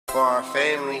For our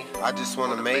family, I just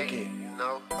want to make it.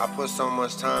 I put so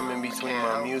much time in between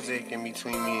my music and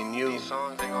between me and you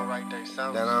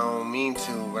that I don't mean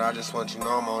to, but I just want you to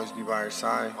know I'm always be by your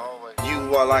side.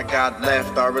 You all I got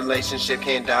left, our relationship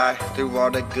can't die. Through all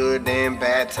the good and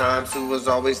bad times, who was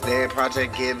always there?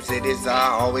 Project Gibbs, it is I.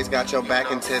 Always got your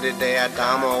back until the day I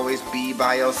die. I'ma always be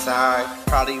by your side.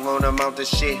 Probably won't amount to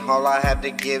shit, all I have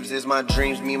to give is my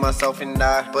dreams, me, myself, and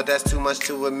I. But that's too much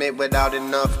to admit without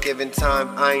enough given time.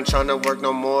 I ain't tryna work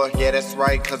no more, yeah that's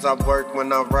right, cause I work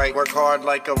when I write. Work hard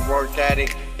like a work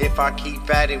addict. If I keep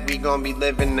at it, we gon' be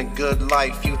living a good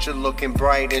life. Future looking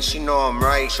bright, and she know I'm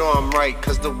right. Sure I'm right,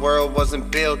 cause the world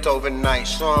wasn't built overnight.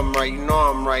 Sure I'm right, you know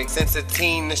I'm right. Since a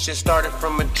teen, this shit started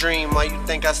from a dream. Why you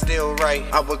think I still write?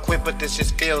 I would quit, but this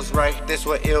just feels right. This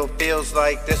what ill feels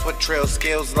like, this what trail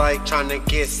skills like. Tryna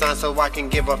get signed so I can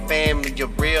give a family a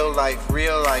real life,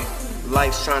 real life.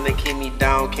 Life's tryna keep me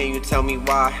down, can you tell me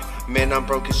why? Man, I'm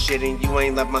broke as shit and you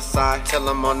ain't left my side. Till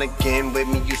I'm on again with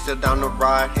me, you still down the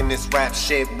ride. In this rap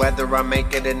shit, whether I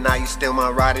make it or not, you still my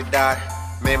ride or die.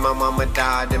 Man, my mama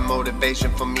died and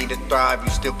motivation for me to thrive. You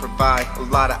still provide a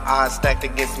lot of odds stacked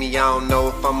against me. I don't know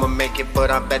if I'ma make it, but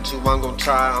I bet you I'm gon'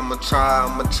 try. I'ma try.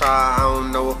 I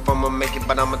don't know if I'ma make it,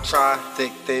 but I'ma try.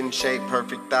 Thick, thin shape,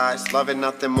 perfect thighs. Loving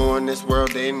nothing more in this world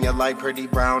than your light, pretty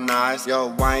brown eyes.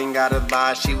 Yo, I ain't gotta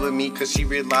lie, she with me cause she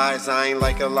realize I ain't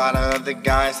like a lot of other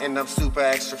guys, and I'm super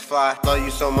extra fly. Love you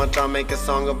so much I'll make a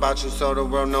song about you so the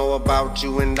world know about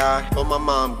you and I. But my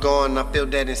mom gone, I feel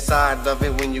dead inside. Love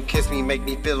it when you kiss me, make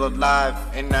me feel alive.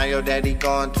 And now your daddy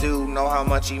gone too, know how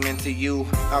much he meant to you.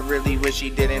 I really wish he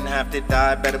didn't have to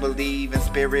die. Better believe in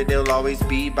spirit he'll always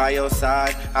be by your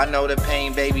side. I know the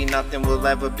pain, baby, nothing will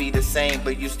ever be the same,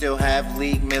 but you still have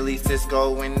League, Millie,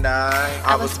 Cisco, and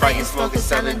I was fighting, smoking,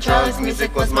 selling drugs.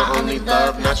 Music was my only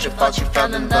love. Not your fault you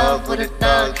fell in love with a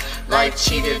thug. Life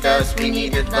cheated us, we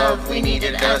needed love, we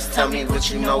needed us. Tell me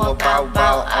what you know about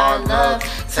our love.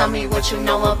 Tell me what you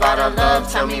know about our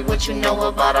love. Tell me what you know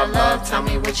about our love. Tell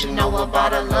me what you know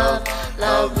about our love.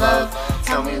 Love, love.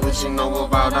 Tell me what you know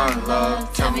about our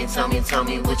love. Tell me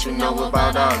what you know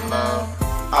about our love.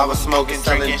 I was smoking,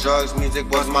 selling drugs, music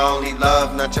was my only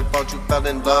love. Not your fault you fell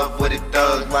in love with a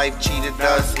thug. Life cheated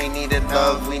us, we needed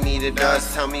love, we needed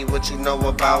us. Tell me what you know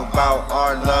about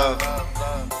our love.